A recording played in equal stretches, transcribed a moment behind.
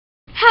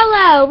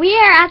Hello, we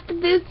are at the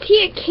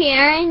Boutique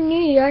here in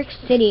New York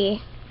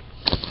City.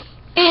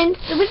 And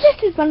so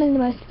this is one of the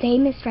most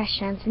famous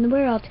restaurants in the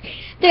world.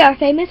 They are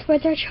famous for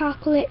their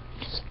chocolate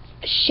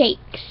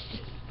shakes.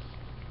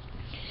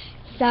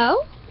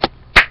 So,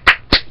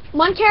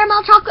 one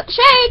caramel chocolate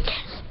shake.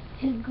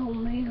 Here you go,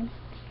 ma'am.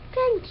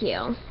 Thank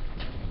you.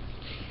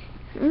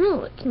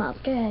 Ooh, it smells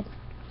good.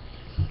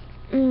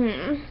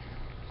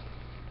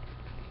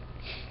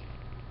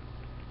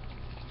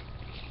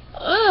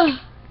 Ugh.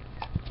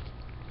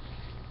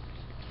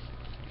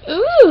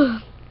 Ooh.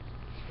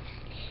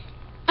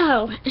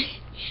 Oh,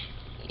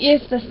 you're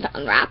supposed to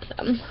unwrap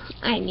them.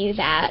 I knew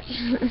that.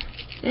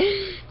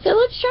 So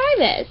let's try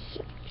this.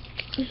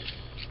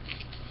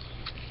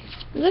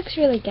 It looks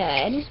really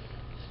good.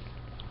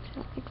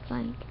 What it looks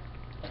like.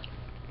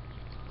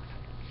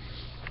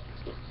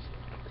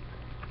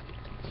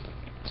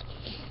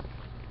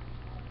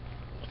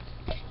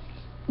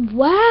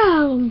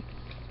 Wow.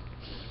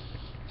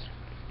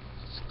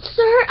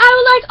 Sir, I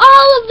would like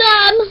all of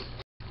them.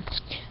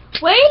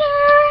 Waiter,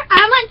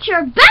 I want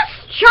your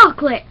best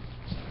chocolate.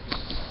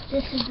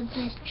 This is the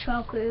best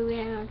chocolate we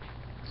have.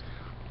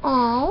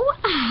 Oh,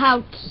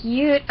 how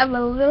cute of a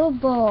little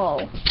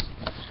bowl.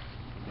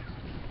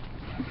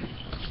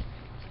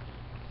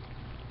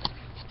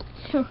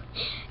 In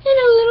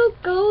a little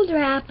gold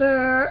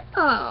wrapper.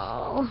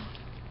 Oh.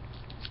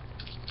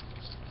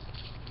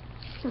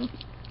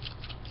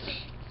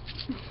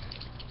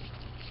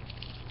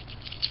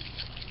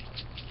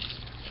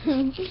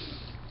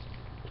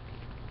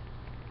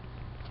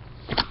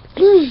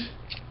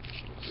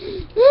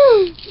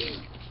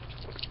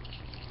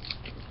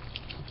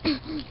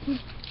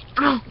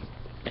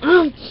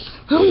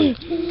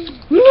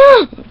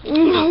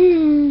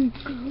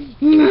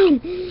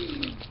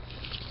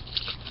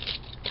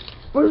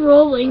 We're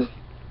rolling.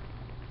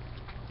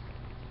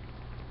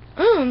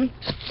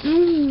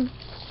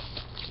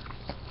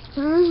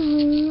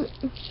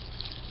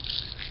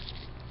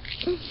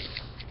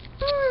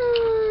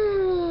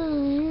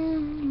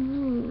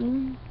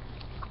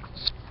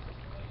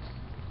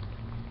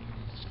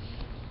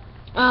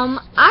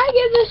 I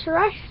give this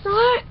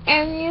restaurant a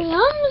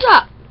thumbs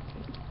up.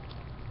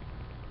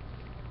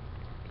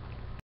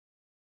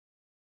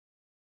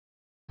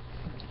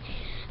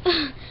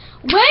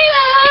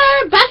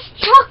 Waiter, best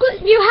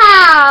chocolate you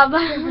have.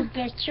 This is the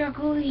best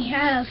chocolate we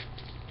have.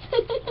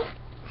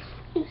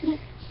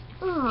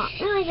 Oh,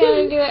 now I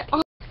gotta do it.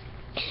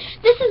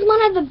 This is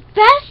one of the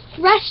best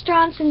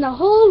restaurants in the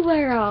whole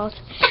world.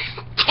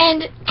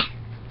 And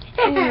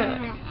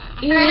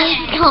you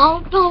need to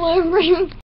call delivery.